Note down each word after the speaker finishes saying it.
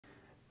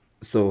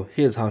So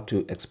here's how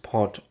to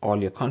export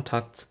all your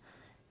contacts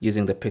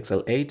using the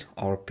Pixel 8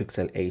 or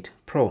Pixel 8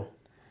 Pro.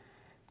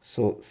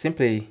 So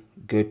simply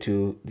go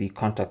to the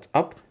Contacts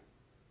app,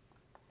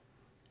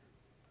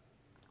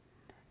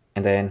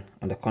 and then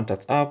on the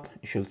Contacts app,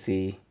 you should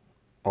see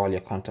all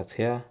your contacts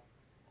here.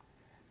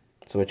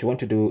 So what you want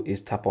to do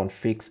is tap on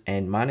Fix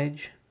and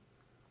Manage,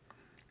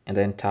 and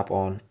then tap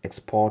on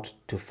Export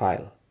to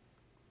File,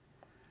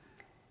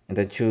 and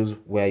then choose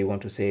where you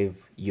want to save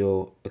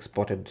your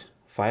exported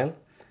file.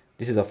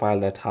 This is a file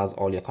that has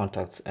all your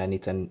contacts, and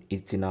it's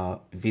in a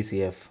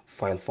VCF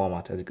file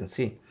format, as you can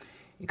see.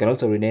 You can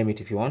also rename it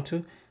if you want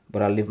to,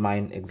 but I'll leave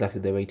mine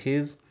exactly the way it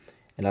is,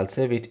 and I'll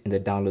save it in the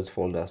downloads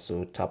folder.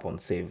 So tap on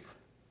Save.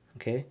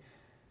 Okay,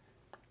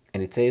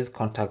 and it says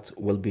contacts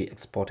will be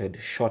exported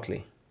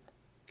shortly.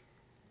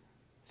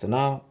 So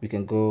now we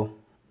can go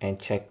and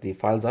check the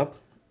files up,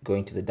 go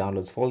into the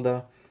downloads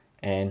folder,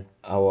 and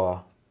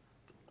our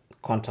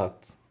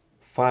contacts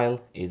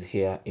file is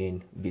here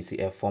in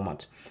VCF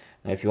format.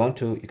 Now if you want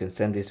to, you can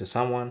send this to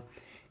someone,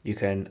 you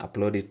can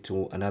upload it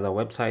to another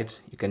website,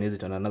 you can use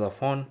it on another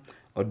phone,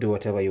 or do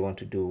whatever you want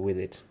to do with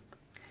it.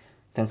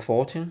 Thanks for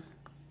watching.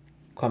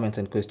 Comments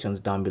and questions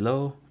down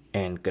below,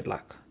 and good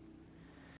luck.